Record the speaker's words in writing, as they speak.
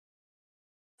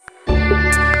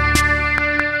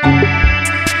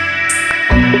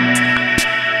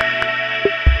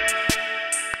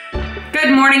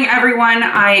everyone.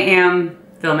 I am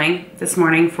filming this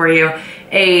morning for you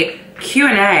a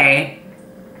Q&A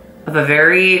of a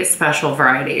very special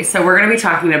variety. So we're gonna be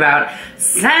talking about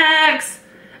sex.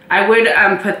 I would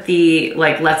put the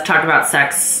let's talk about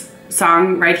sex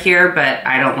song right here, but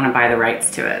I don't wanna buy the rights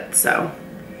to it, so.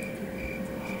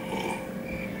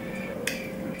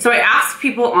 So I asked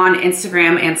people on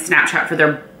Instagram and Snapchat for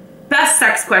their best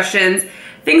sex questions,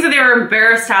 things that they were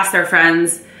embarrassed to ask their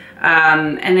friends,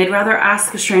 and they'd rather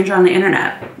ask a stranger on the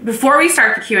internet. Before we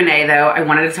start the Q&A though, I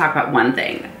wanted to talk about one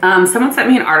thing. Someone sent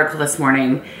me an article this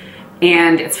morning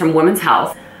and it's from Women's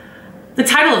Health. The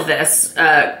title of this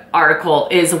article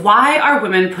is "Why Are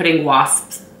Women Putting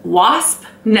Wasp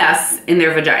Nests in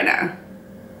Their Vagina?"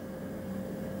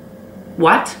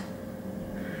 What?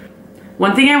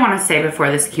 One thing I want to say before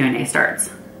this Q&A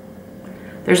starts.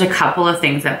 There's a couple of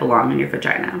things that belong in your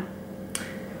vagina.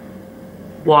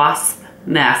 Wasp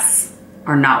nests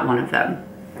are not one of them.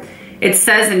 It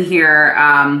says in here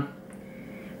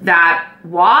that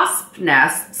wasp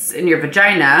nests in your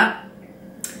vagina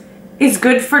is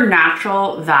good for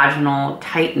natural vaginal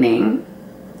tightening,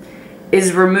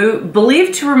 is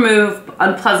believed to remove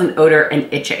unpleasant odor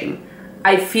and itching.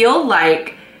 I feel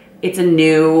like it's a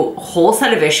new whole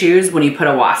set of issues when you put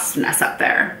a wasp nest up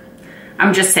there.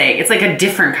 I'm just saying, it's like a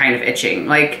different kind of itching.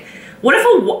 Like, what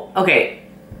if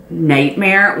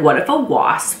nightmare, what if a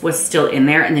wasp was still in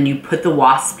there and then you put the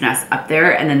wasp nest up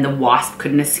there and then the wasp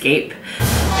couldn't escape?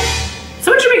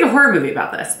 Someone should make a horror movie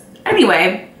about this.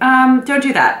 Anyway, don't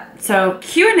do that. So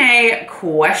Q&A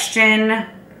question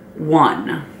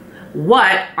 1.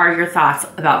 What are your thoughts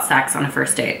about sex on a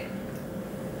first date?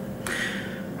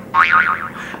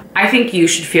 I think you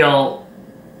should feel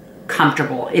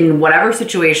comfortable in whatever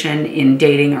situation, in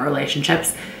dating or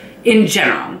relationships in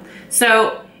general.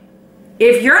 So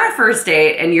if you're on a first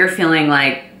date and you're feeling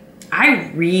like,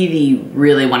 I really,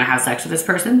 really want to have sex with this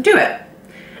person, do it.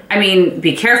 I mean,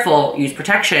 be careful, use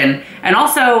protection, and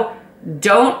also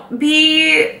don't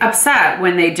be upset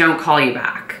when they don't call you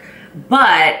back.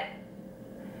 But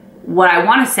what I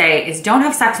want to say is don't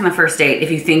have sex on the first date if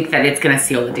you think that it's going to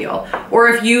seal the deal. Or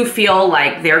if you feel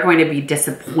like they're going to be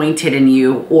disappointed in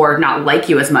you or not like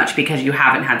you as much because you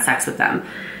haven't had sex with them.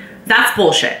 That's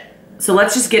bullshit. So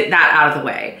let's just get that out of the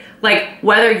way. Like,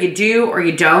 whether you do or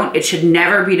you don't, it should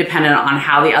never be dependent on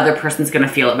how the other person's going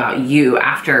to feel about you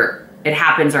after it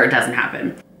happens or it doesn't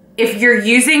happen. If you're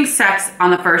using sex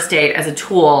on the first date as a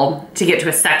tool to get to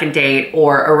a second date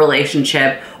or a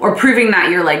relationship or proving that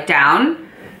you're like down,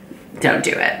 don't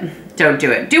do it. Don't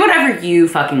do it. Do whatever you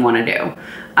fucking want to do.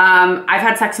 I've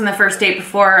had sex on the first date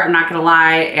before, I'm not gonna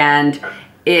lie, and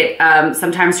it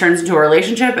sometimes turns into a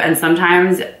relationship and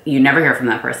sometimes you never hear from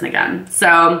that person again.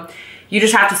 So you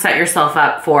just have to set yourself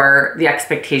up for the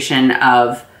expectation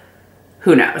of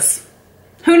who knows?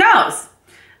 Who knows?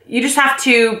 You just have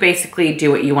to basically do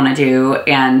what you want to do,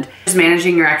 and just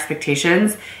managing your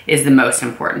expectations is the most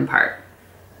important part.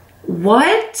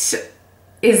 What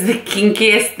is the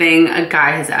kinkiest thing a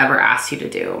guy has ever asked you to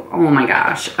do? Oh my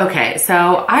gosh. Okay,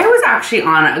 so I was actually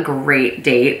on a great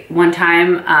date one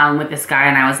time with this guy,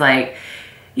 and I was like,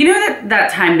 you know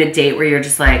that time mid-date where you're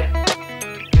just like,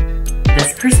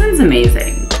 this person's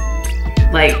amazing.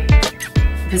 Like,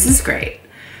 this is great.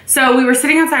 So we were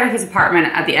sitting outside of his apartment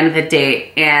at the end of the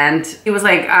date, and it was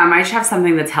like, I just have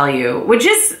something to tell you, which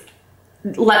is,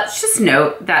 let's just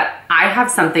note that I have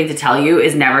something to tell you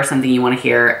is never something you want to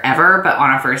hear ever, but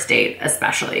on a first date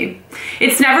especially.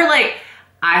 It's never like,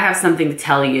 I have something to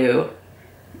tell you,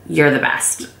 you're the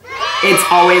best. It's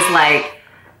always like,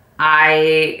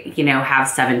 I, have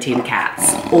 17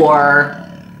 cats, or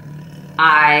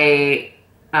I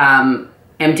am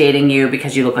dating you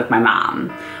because you look like my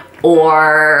mom.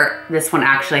 Or this one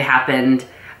actually happened,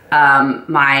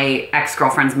 my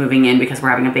ex-girlfriend's moving in because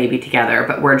we're having a baby together,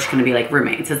 but we're just gonna be like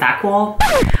roommates. Is that cool?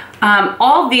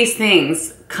 All these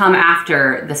things come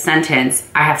after the sentence,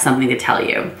 I have something to tell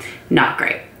you. Not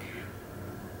great.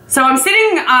 So I'm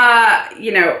sitting,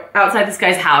 outside this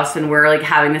guy's house and we're like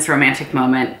having this romantic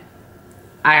moment.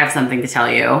 I have something to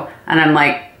tell you. And I'm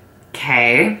like,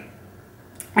 okay.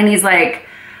 And he's like,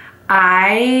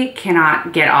 I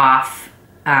cannot get off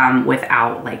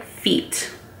without like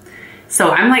feet. So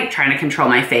I'm like trying to control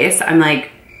my face. I'm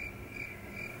like,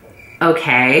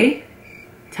 okay,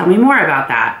 tell me more about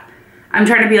that. I'm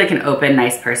trying to be like an open,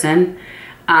 nice person.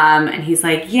 And he's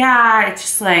like, yeah, it's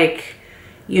just like,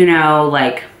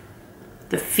 like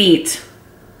the feet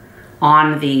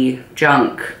on the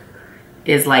junk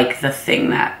is like the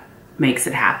thing that makes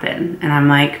it happen. And I'm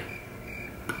like,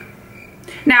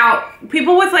 now,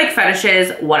 people with like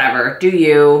fetishes, whatever, do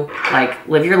you, like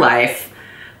live your life.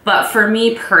 But for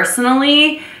me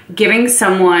personally, giving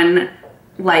someone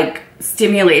like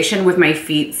stimulation with my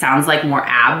feet sounds like more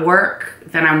ab work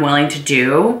than I'm willing to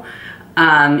do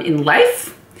in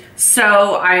life.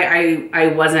 So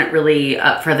I wasn't really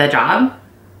up for the job.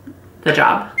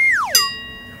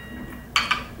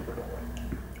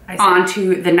 On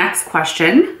to the next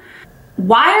question.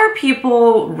 Why are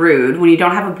people rude when you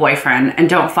don't have a boyfriend and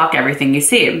don't fuck everything you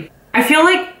see? I feel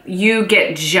like you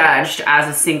get judged as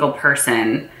a single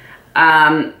person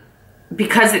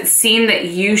because it's seen that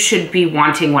you should be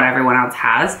wanting what everyone else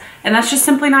has, and that's just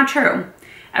simply not true.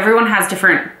 Everyone has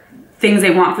different things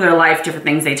they want for their life, different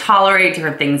things they tolerate,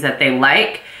 different things that they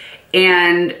like,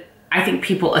 and I think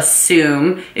people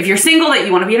assume if you're single that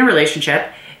you want to be in a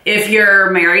relationship, if you're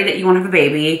married that you want to have a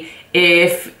baby,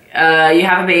 if you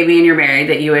have a baby and you're married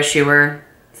that you wish you were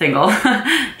single.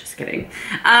 Just kidding.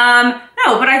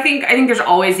 No, but I think there's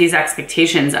always these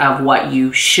expectations of what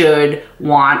you should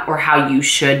want or how you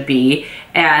should be,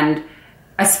 and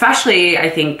especially I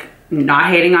think not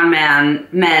hating on men.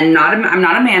 I'm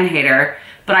not a man hater,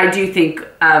 but I do think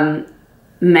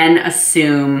men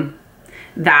assume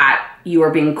that you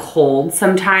are being cold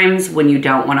sometimes when you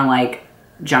don't want to like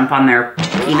jump on their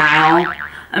penile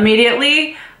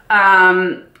immediately.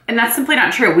 And that's simply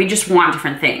not true. We just want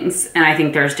different things. And I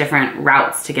think there's different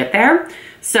routes to get there.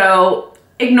 So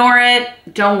ignore it.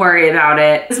 Don't worry about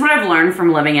it. This is what I've learned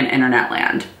from living in internet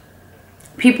land.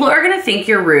 People are going to think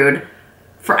you're rude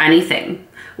for anything.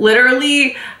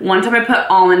 Literally, one time I put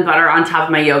almond butter on top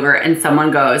of my yogurt and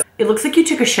someone goes, "It looks like you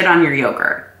took a shit on your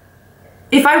yogurt."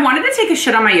 If I wanted to take a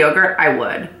shit on my yogurt, I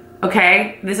would.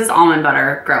 Okay? This is almond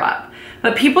butter. Grow up.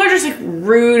 But people are just like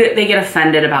rude. They get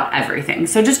offended about everything.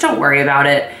 So just don't worry about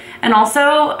it. And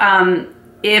also,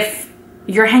 if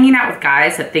you're hanging out with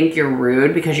guys that think you're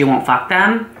rude because you won't fuck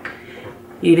them,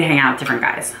 you need to hang out with different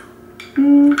guys.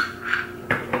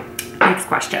 Next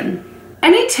question.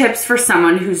 Any tips for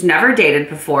someone who's never dated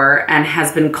before and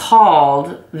has been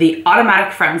called the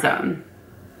automatic friend zone?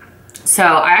 So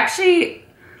I actually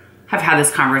have had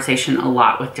this conversation a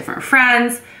lot with different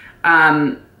friends.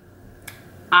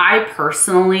 I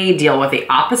personally deal with the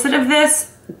opposite of this.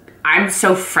 I'm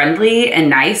so friendly and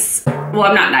nice. Well,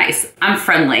 I'm not nice. I'm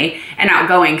friendly and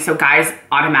outgoing, so guys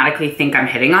automatically think I'm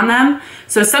hitting on them.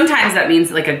 So sometimes that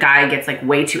means like a guy gets like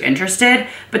way too interested,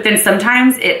 but then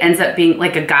sometimes it ends up being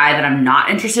like a guy that I'm not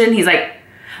interested in. He's like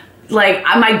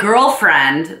my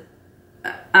girlfriend.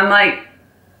 I'm like,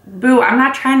 boo, I'm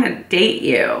not trying to date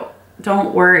you.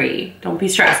 Don't worry. Don't be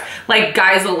stressed. Like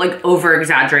guys will like over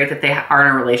exaggerate that they are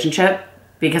in a relationship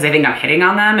because I think I'm hitting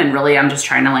on them, and really I'm just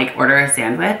trying to like order a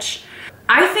sandwich.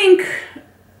 I think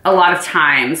a lot of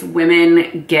times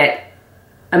women get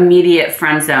immediate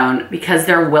friend zone because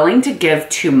they're willing to give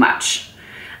too much.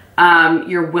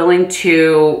 You're willing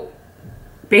to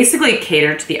basically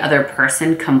cater to the other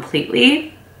person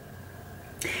completely.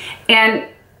 And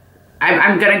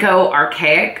I'm gonna go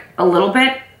archaic a little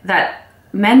bit, that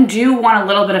men do want a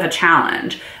little bit of a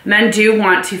challenge. Men do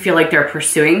want to feel like they're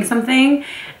pursuing something.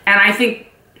 And I think,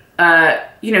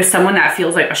 you know, someone that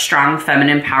feels like a strong,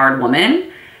 feminine, powered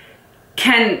woman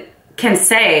can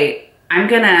say, I'm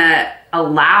gonna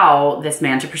allow this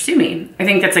man to pursue me. I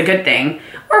think that's a good thing.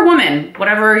 Or woman,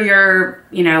 whatever your,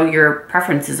 you know, your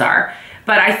preferences are.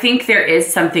 But I think there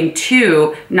is something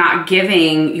to not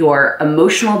giving your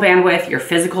emotional bandwidth, your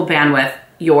physical bandwidth,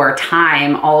 your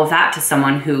time, all of that to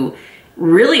someone who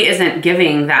really isn't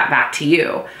giving that back to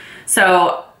you.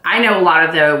 So I know a lot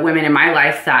of the women in my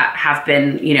life that have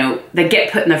been, you know, that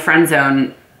get put in the friend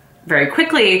zone very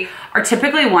quickly are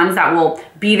typically ones that will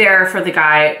be there for the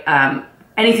guy,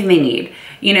 anything they need.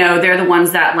 You know, they're the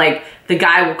ones that like the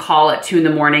guy will call at 2 in the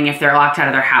morning if they're locked out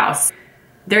of their house.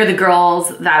 They're the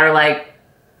girls that are like,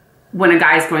 when a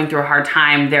guy's going through a hard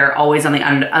time, they're always on the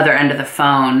other end of the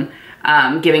phone,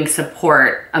 giving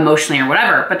support emotionally or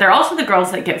whatever. But they're also the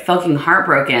girls that get fucking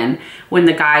heartbroken when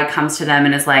the guy comes to them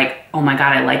and is like, oh my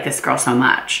God, I like this girl so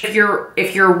much. If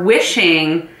you're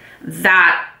wishing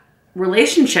that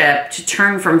relationship to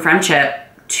turn from friendship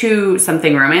to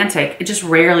something romantic, it just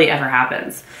rarely ever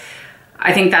happens.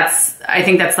 I think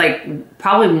that's like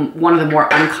probably one of the more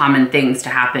uncommon things to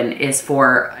happen is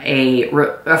for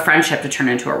a friendship to turn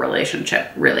into a relationship,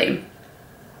 really.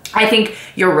 I think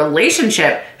your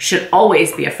relationship should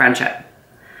always be a friendship,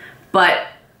 but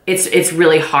it's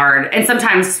really hard. And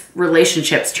sometimes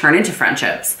relationships turn into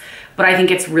friendships, but I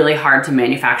think it's really hard to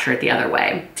manufacture it the other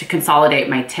way. To consolidate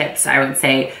my tips, I would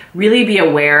say really be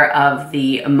aware of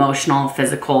the emotional,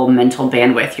 physical, mental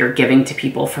bandwidth you're giving to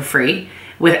people for free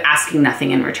with asking nothing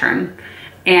in return.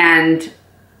 And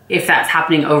if that's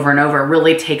happening over and over,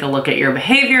 really take a look at your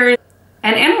behaviors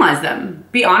and analyze them.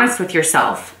 be honest with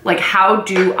yourself. Like, how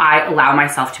do I allow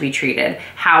myself to be treated?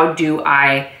 How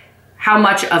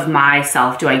much of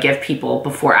myself do I give people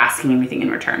before asking anything in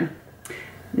return?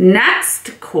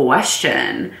 Next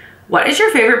question. What is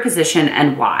your favorite position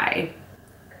and why?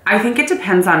 I think it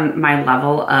depends on my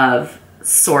level of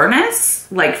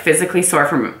soreness, like physically sore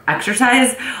from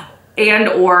exercise, and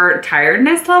or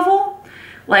tiredness level.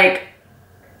 Like,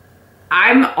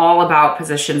 I'm all about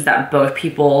positions that both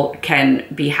people can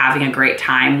be having a great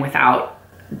time without,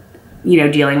 you know,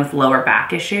 dealing with lower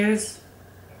back issues.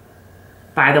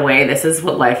 By the way, this is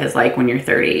what life is like when you're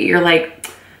 30. You're like,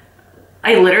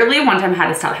 I literally one time had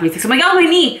to stop having sex. I'm like, oh,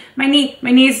 my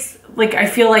knee's like, I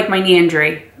feel like my knee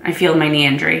injury. I feel my knee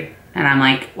injury. And I'm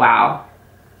like, wow,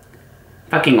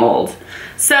 fucking old.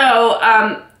 So,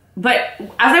 but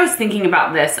as I was thinking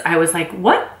about this, I was like,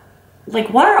 what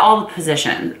are all the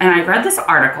positions? And I read this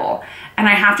article, and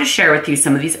I have to share with you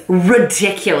some of these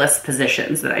ridiculous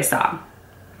positions that I saw.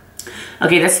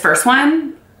 Okay, this first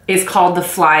one is called the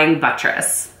flying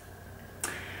buttress.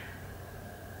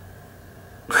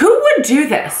 Who would do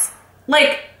this?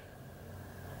 Like,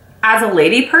 as a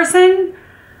lady person,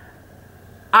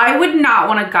 I would not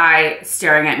want a guy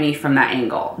staring at me from that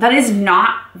angle. That is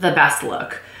not the best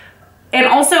look. And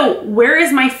also, where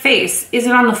is my face? Is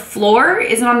it on the floor?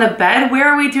 Is it on the bed? Where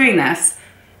are we doing this?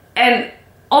 And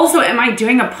also, am I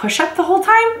doing a push-up the whole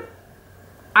time?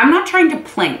 I'm not trying to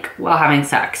plank while having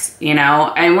sex, you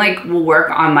know? I'm like, we'll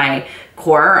work on my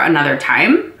core another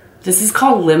time. This is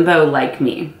called limbo like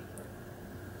me.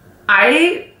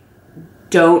 I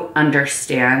don't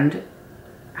understand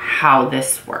how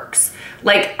this works.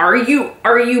 Like, are you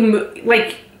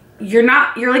like,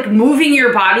 you're like moving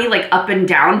your body like up and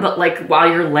down, but like while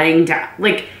you're laying down.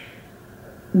 Like,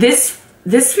 this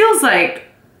feels like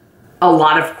a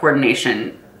lot of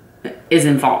coordination is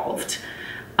involved.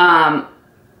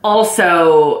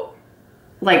 Also,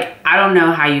 like, I don't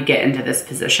know how you get into this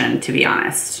position, to be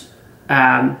honest.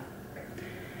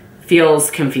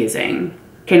 Feels confusing.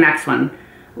 Okay, next one.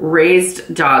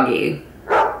 Raised doggy.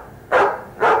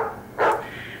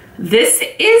 This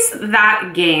is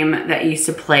that game that used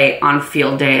to play on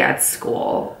field day at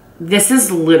school. This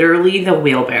is literally the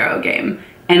wheelbarrow game,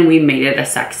 and we made it a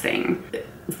sex thing.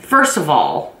 First of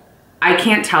all, I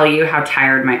can't tell you how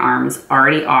tired my arms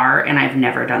already are, and I've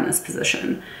never done this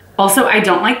position. Also, I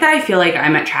don't like that I feel like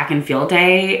I'm at track and field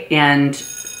day and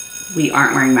we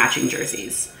aren't wearing matching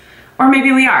jerseys. Or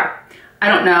maybe we are. I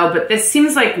don't know, but this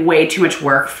seems like way too much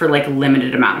work for like a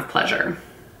limited amount of pleasure.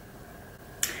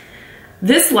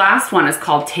 This last one is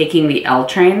called taking the L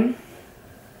train.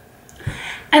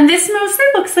 And this mostly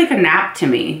looks like a nap to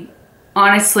me.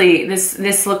 Honestly,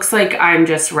 this looks like I'm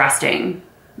just resting,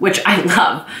 which I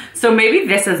love. So maybe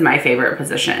this is my favorite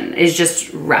position, is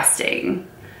just resting.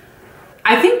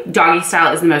 I think doggy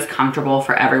style is the most comfortable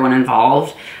for everyone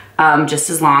involved, just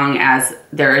as long as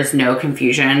there is no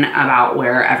confusion about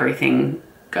where everything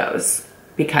goes,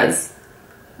 because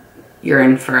you're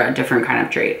in for a different kind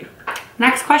of treat.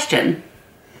 Next question.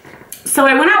 So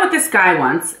I went out with this guy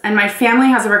once, and my family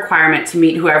has a requirement to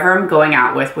meet whoever I'm going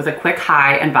out with a quick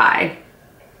hi and bye.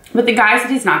 But the guy said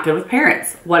he's not good with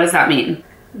parents. What does that mean?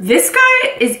 This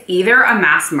guy is either a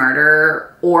mass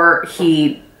murderer or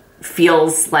he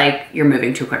feels like you're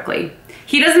moving too quickly.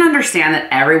 He doesn't understand that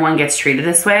everyone gets treated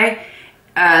this way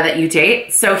that you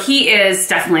date. So he is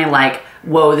definitely like,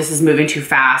 whoa, this is moving too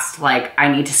fast. Like,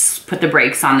 I need to put the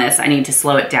brakes on this. I need to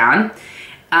slow it down.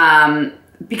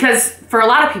 Because for a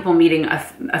lot of people, meeting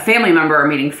a family member or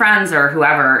meeting friends or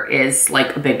whoever is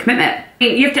like a big commitment.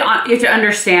 You have to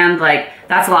understand, like,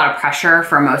 that's a lot of pressure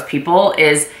for most people.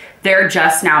 Is they're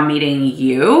just now meeting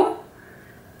you,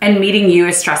 and meeting you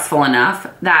is stressful enough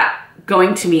that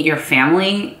going to meet your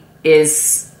family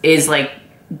is like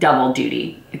double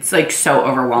duty. It's like so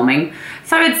overwhelming.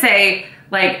 So I would say,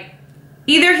 like,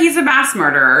 either he's a mass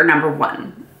murderer, number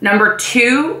one. Number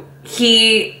two,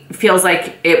 he feels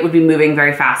like it would be moving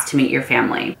very fast to meet your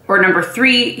family. Or number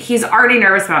three, he's already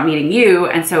nervous about meeting you,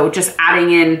 and so just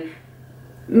adding in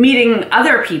meeting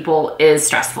other people is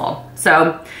stressful.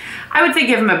 So I would say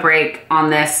give him a break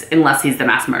on this unless he's the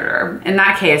mass murderer. In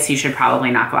that case, you should probably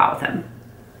not go out with him.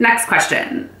 Next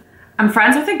question. I'm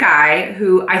friends with a guy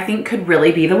who I think could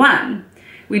really be the one.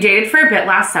 We dated for a bit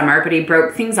last summer, but he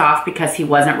broke things off because he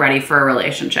wasn't ready for a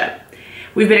relationship.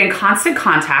 We've been in constant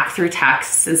contact through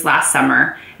text since last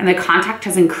summer, and the contact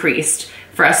has increased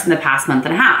for us in the past month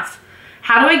and a half.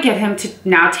 How do I get him to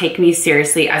now take me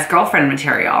seriously as girlfriend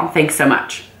material? Thanks so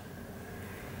much.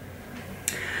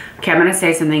 Okay, I'm gonna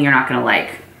say something you're not gonna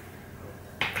like.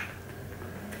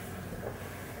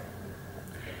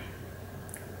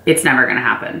 It's never gonna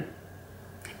happen.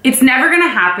 It's never gonna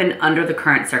happen under the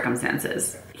current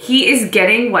circumstances. He is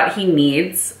getting what he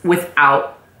needs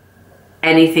without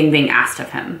anything being asked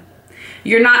of him.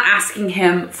 You're not asking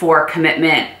him for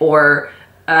commitment or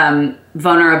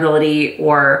vulnerability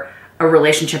or a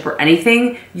relationship or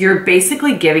anything. You're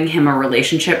basically giving him a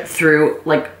relationship through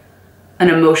like an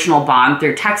emotional bond,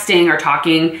 through texting or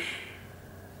talking,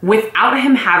 without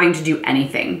him having to do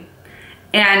anything.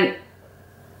 And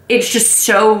it's just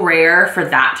so rare for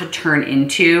that to turn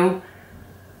into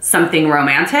something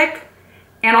romantic.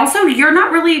 And also, you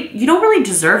don't really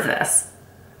deserve this.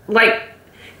 Like,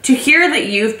 to hear that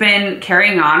you've been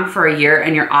carrying on for a year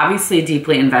and you're obviously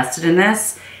deeply invested in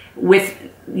this,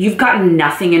 you've gotten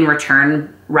nothing in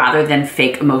return rather than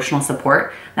fake emotional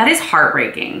support, that is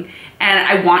heartbreaking. And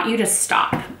I want you to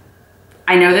stop.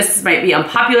 I know this might be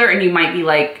unpopular and you might be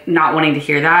like not wanting to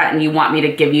hear that, and you want me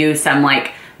to give you some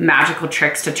like magical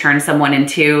tricks to turn someone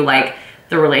into like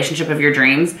the relationship of your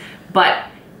dreams, but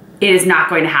it is not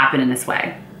going to happen in this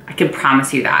way. I can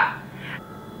promise you that.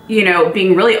 You know,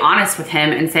 being really honest with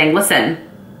him and saying, listen,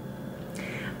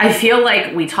 I feel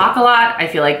like we talk a lot. I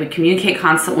feel like we communicate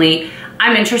constantly.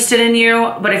 I'm interested in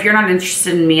you, but if you're not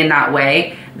interested in me in that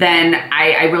way, then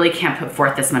I really can't put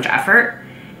forth this much effort.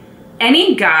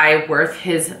 Any guy worth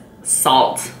his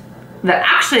salt that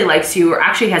actually likes you or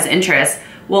actually has interest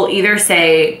will either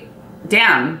say,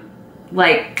 damn,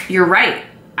 like, you're right.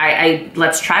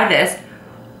 Let's try this.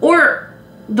 Or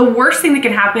the worst thing that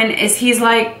can happen is he's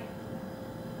like,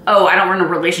 oh, I don't want a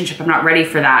relationship. I'm not ready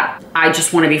for that. I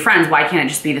just want to be friends. Why can't it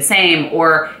just be the same?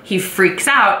 Or he freaks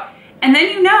out. And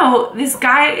then you know this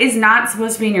guy is not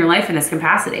supposed to be in your life in this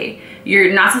capacity.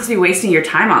 You're not supposed to be wasting your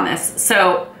time on this.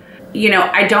 So, you know,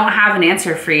 I don't have an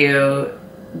answer for you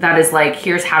that is like,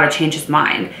 here's how to change his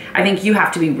mind. I think you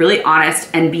have to be really honest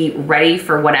and be ready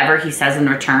for whatever he says in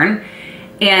return.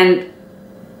 And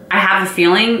I have a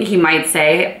feeling he might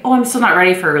say, oh, I'm still not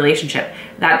ready for a relationship.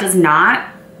 That does not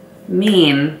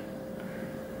mean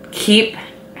keep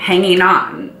hanging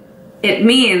on. It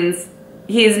means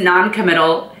he is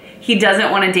non-committal. He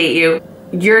doesn't want to date you.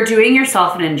 You're doing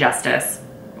yourself an injustice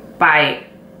by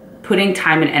putting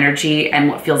time and energy and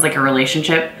what feels like a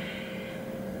relationship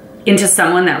into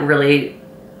someone that really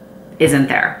isn't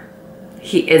there.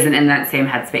 He isn't in that same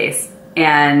headspace.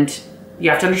 And you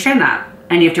have to understand that.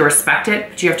 And you have to respect it,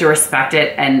 but you have to respect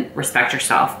it and respect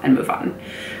yourself and move on.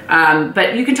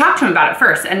 But you can talk to him about it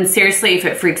first. And seriously, if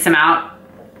it freaks him out,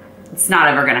 it's not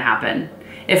ever gonna happen.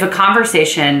 If an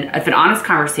honest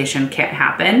conversation can't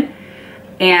happen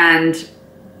and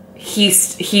he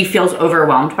feels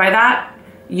overwhelmed by that,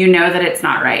 you know that it's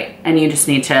not right. And you just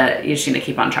need to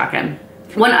keep on trucking.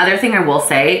 One other thing I will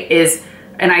say is,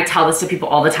 and I tell this to people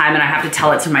all the time and I have to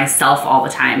tell it to myself all the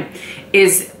time,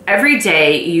 is every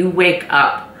day you wake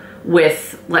up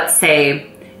with, let's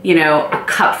say, you know, a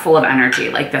cup full of energy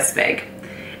like this big.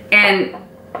 And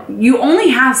you only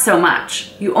have so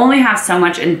much. You only have so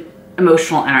much in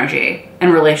emotional energy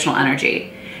and relational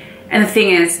energy. And the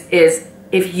thing is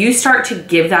if you start to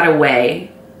give that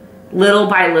away little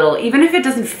by little, even if it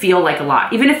doesn't feel like a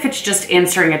lot, even if it's just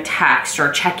answering a text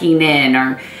or checking in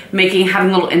or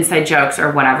having little inside jokes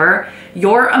or whatever,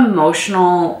 your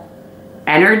emotional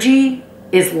energy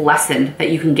is lessened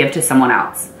that you can give to someone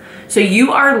else. So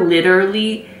you are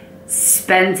literally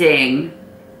spending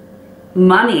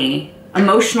money,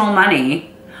 emotional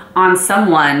money, on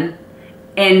someone,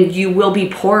 and you will be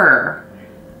poorer.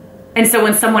 And so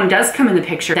when someone does come in the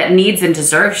picture that needs and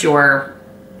deserves your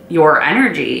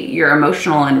energy, your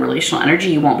emotional and relational energy,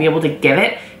 you won't be able to give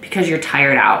it because you're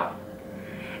tired out.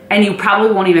 And you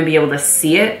probably won't even be able to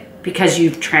see it because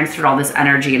you've transferred all this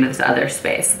energy into this other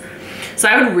space. So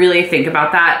I would really think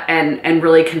about that and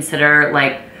really consider,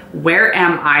 like, where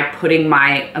am I putting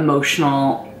my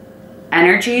emotional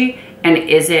energy, and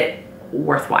is it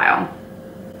worthwhile?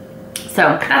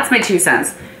 So that's my 2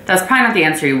 cents. That's probably not the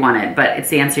answer you wanted, but it's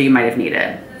the answer you might have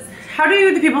needed. How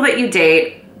do the people that you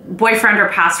date, boyfriend or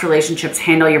past relationships,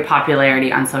 handle your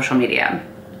popularity on social media?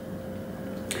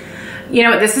 You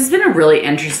know, this has been a really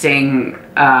interesting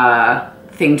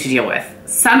thing to deal with.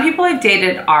 Some people I've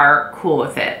dated are cool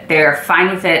with it. They're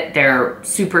fine with it. They're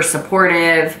super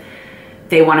supportive.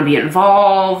 They want to be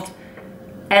involved.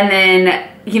 And then,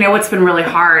 you know, what's been really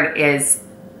hard is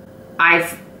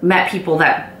I've met people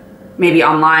that maybe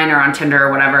online or on Tinder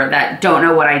or whatever that don't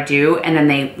know what I do, and then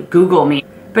they Google me,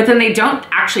 but then they don't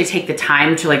actually take the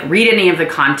time to like read any of the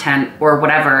content or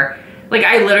whatever. Like,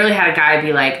 I literally had a guy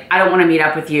be like, I don't want to meet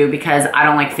up with you because I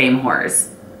don't like fame whores.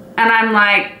 And I'm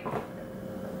like,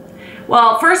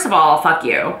 well, first of all, fuck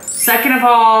you. Second of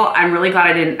all, I'm really glad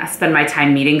I didn't spend my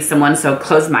time meeting someone so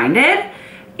close-minded.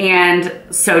 and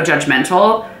so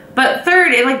judgmental. But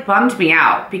third, it like bummed me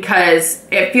out because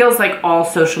it feels like all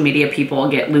social media people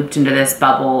get looped into this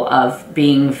bubble of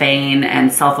being vain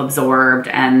and self-absorbed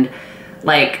and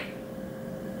like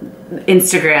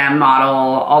Instagram model,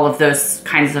 all of those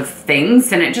kinds of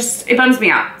things. And it bums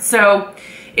me out. So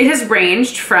it has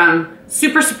ranged from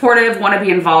super supportive, want to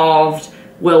be involved,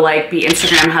 will like be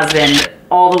Instagram husband,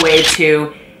 all the way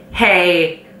to,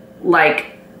 hey,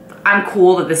 like, I'm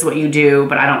cool that this is what you do,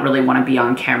 but I don't really want to be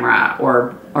on camera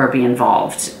or be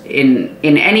involved in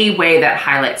any way that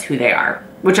highlights who they are,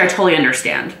 which I totally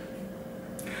understand.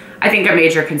 I think a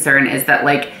major concern is that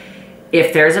like,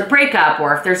 if there's a breakup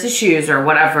or if there's issues or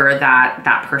whatever,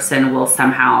 that person will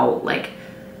somehow like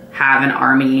have an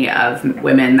army of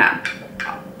women that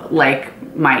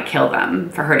like might kill them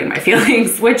for hurting my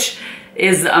feelings, which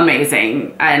is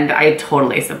amazing. And I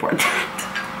totally support that.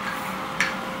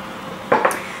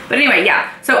 But anyway, yeah.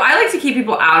 So I like to keep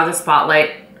people out of the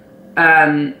spotlight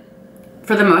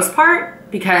for the most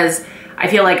part, because I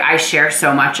feel like I share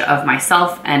so much of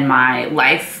myself and my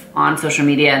life on social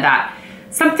media that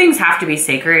some things have to be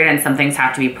sacred and some things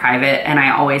have to be private. And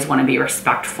I always want to be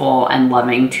respectful and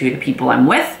loving to the people I'm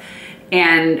with,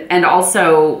 and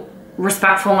also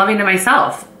respectful and loving to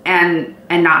myself, and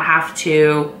not have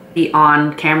to be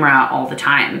on camera all the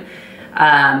time.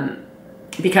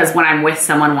 Because when I'm with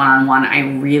someone one-on-one, I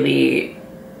really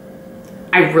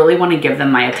want to give them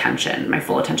my attention, my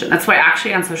full attention. That's why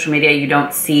actually on social media, you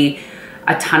don't see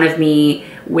a ton of me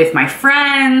with my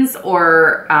friends,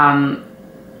 or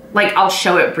like I'll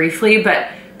show it briefly, but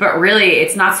really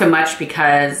it's not so much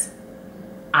because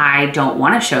I don't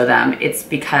want to show them. It's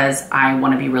because I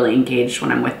want to be really engaged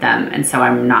when I'm with them. And so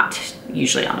I'm not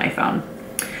usually on my phone,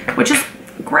 which is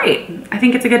great. I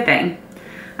think it's a good thing.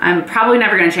 I'm probably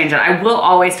never going to change it. I will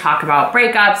always talk about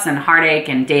breakups and heartache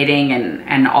and dating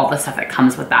and all the stuff that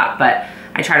comes with that, but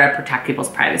I try to protect people's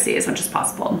privacy as much as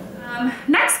possible.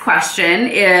 Next question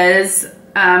is,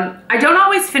 I don't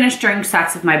always finish during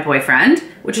sex with my boyfriend,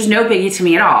 which is no biggie to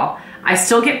me at all. I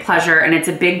still get pleasure and it's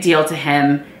a big deal to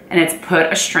him, and it's put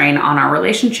a strain on our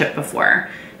relationship before.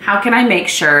 How can I make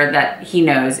sure that he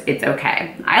knows it's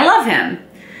okay? I love him.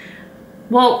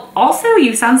 Well, also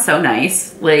you sound so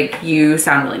nice. Like, you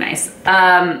sound really nice.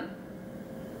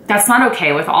 That's not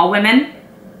okay with all women.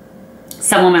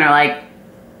 Some women are like,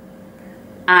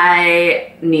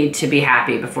 I need to be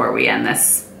happy before we end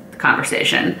this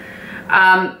conversation.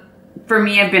 For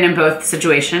me, I've been in both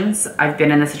situations. I've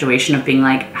been in the situation of being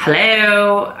like,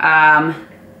 hello,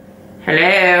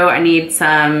 hello, I need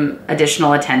some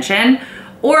additional attention.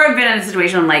 Or I've been in a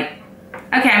situation I'm like,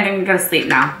 okay, I'm gonna go to sleep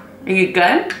now. Are you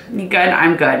good? You good?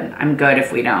 I'm good. I'm good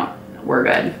if we don't. We're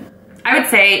good. I would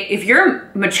say if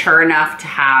you're mature enough to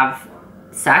have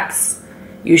sex,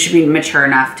 you should be mature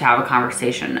enough to have a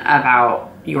conversation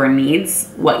about your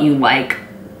needs, what you like,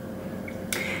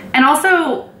 and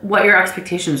also what your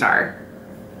expectations are.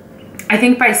 I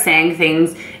think by saying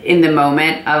things in the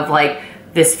moment of like,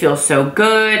 this feels so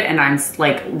good and I'm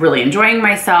like really enjoying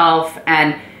myself,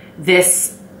 and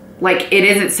this, like, it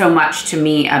isn't so much to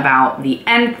me about the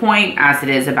end point as it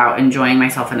is about enjoying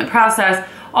myself in the process.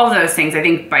 All of those things, I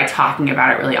think by talking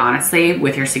about it really honestly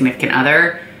with your significant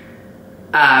other,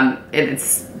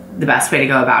 it's the best way to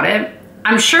go about it.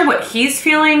 I'm sure what he's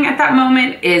feeling at that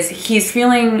moment is he's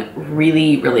feeling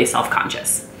really, really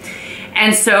self-conscious.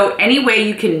 And so any way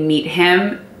you can meet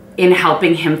him in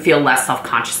helping him feel less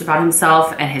self-conscious about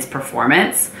himself and his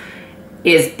performance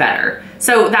is better.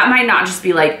 So that might not just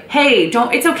be like, hey,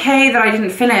 it's okay that I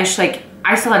didn't finish, like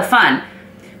I still had fun.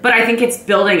 But I think it's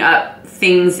building up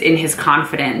things in his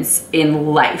confidence in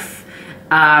life,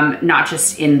 not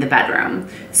just in the bedroom.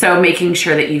 So making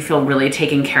sure that you feel really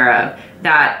taken care of,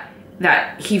 that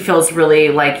he feels really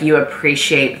like you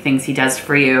appreciate things he does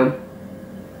for you.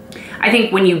 I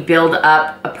think when you build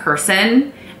up a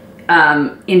person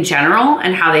in general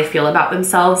and how they feel about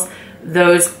themselves,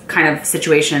 those kind of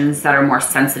situations that are more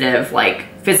sensitive,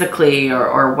 like physically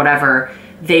or whatever,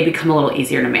 they become a little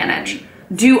easier to manage.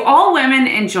 Do all women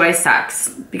enjoy sex?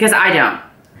 Because I don't.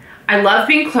 I love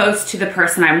being close to the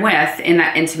person I'm with in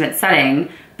that intimate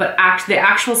setting, but the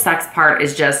actual sex part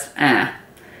is just, eh.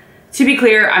 To be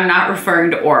clear, I'm not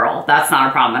referring to oral. That's not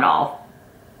a problem at all.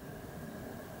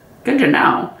 Good to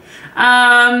know.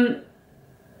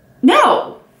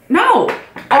 No.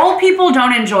 All people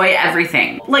don't enjoy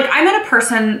everything. Like, I met a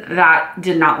person that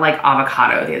did not like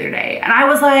avocado the other day, and I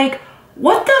was like,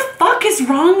 what the fuck is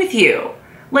wrong with you?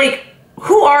 Like,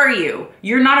 who are you?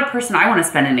 You're not a person I want to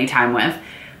spend any time with.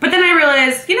 But then I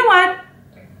realized, you know what?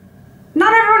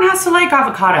 Not everyone has to like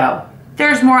avocado.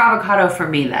 There's more avocado for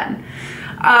me then.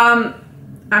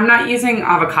 I'm not using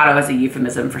avocado as a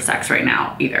euphemism for sex right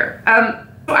now either.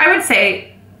 So I would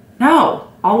say,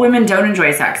 no, all women don't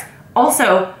enjoy sex.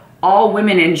 Also, all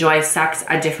women enjoy sex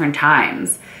at different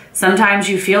times. Sometimes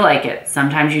you feel like it,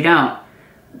 sometimes you don't.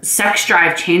 Sex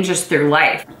drive changes through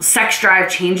life. Sex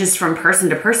drive changes from person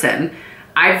to person.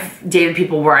 I've dated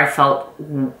people where I felt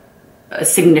a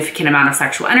significant amount of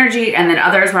sexual energy, and then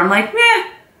others where I'm like,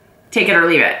 meh, take it or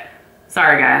leave it.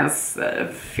 Sorry guys,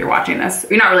 if you're watching this.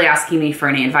 You're not really asking me for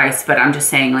any advice, but I'm just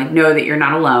saying, like, know that you're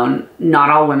not alone. Not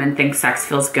all women think sex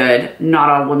feels good. Not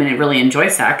all women really enjoy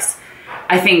sex.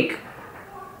 I think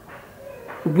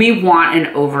we want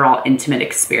an overall intimate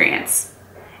experience.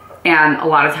 And a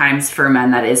lot of times for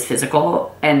men that is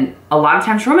physical, and a lot of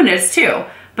times for women it is too.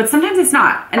 But sometimes it's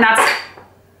not, and that's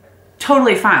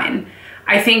totally fine.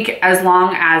 I think as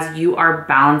long as you are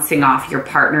balancing off your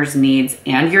partner's needs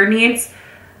and your needs,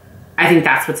 I think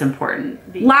that's what's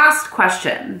important. Last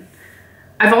question.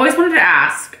 I've always wanted to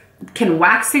ask, can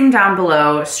waxing down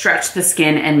below stretch the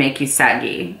skin and make you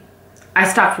saggy? I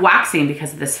stopped waxing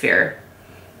because of this fear.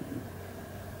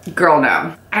 Girl,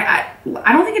 no. I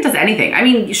don't think it does anything. I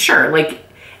mean, sure, like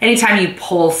anytime you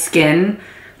pull skin,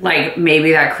 like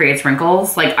maybe that creates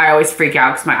wrinkles. Like I always freak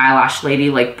out because my eyelash lady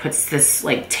like puts this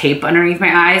like tape underneath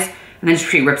my eyes and then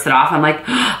she rips it off. I'm like,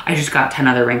 oh, I just got 10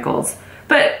 other wrinkles.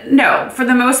 But no, for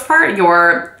the most part,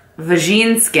 your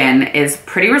vagine skin is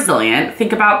pretty resilient.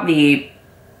 Think about the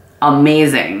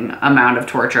amazing amount of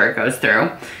torture it goes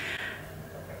through.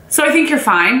 So I think you're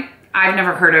fine. I've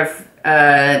never heard of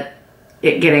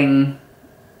it getting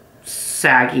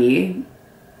saggy.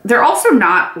 They're also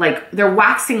not like, they're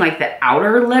waxing like the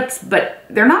outer lips, but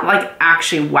they're not like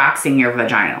actually waxing your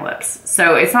vagina lips.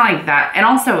 So it's not like that. And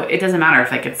also it doesn't matter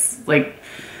if like, it's like,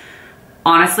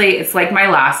 honestly, it's like my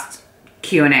last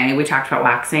Q&A, we talked about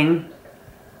waxing.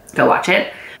 Go watch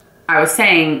it. I was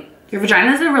saying your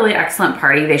vagina is a really excellent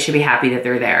party. They should be happy that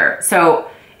they're there. So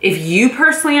if you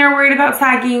personally are worried about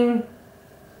sagging,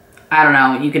 I don't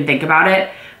know, you can think about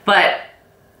it, but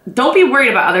don't be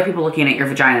worried about other people looking at your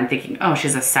vagina and thinking, oh,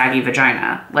 she's a saggy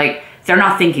vagina. Like, they're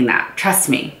not thinking that. Trust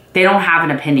me. They don't have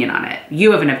an opinion on it.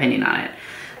 You have an opinion on it.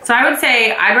 So I would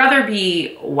say I'd rather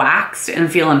be waxed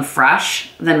and feeling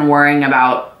fresh than worrying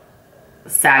about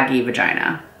saggy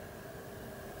vagina.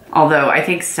 Although I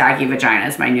think saggy vagina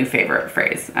is my new favorite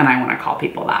phrase, and I want to call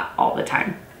people that all the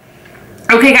time.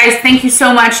 Okay guys, thank you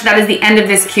so much. That is the end of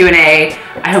this Q&A.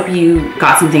 I hope you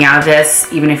got something out of this,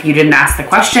 even if you didn't ask the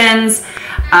questions.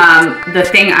 The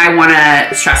thing I want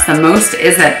to stress the most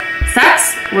is that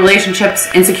sex, relationships,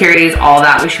 insecurities, all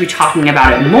that, we should be talking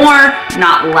about it more,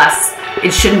 not less.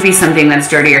 It shouldn't be something that's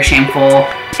dirty or shameful.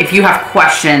 If you have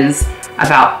questions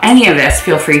about any of this,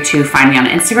 feel free to find me on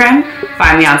Instagram,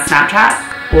 find me on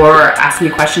Snapchat, or ask me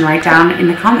a question right down in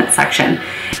the comments section.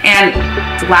 And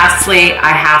lastly,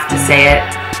 I have to say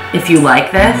it, if you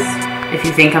like this, if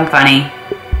you think I'm funny,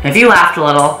 if you laughed a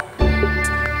little,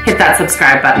 hit that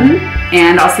subscribe button,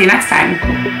 and I'll see you next time.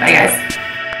 Bye guys.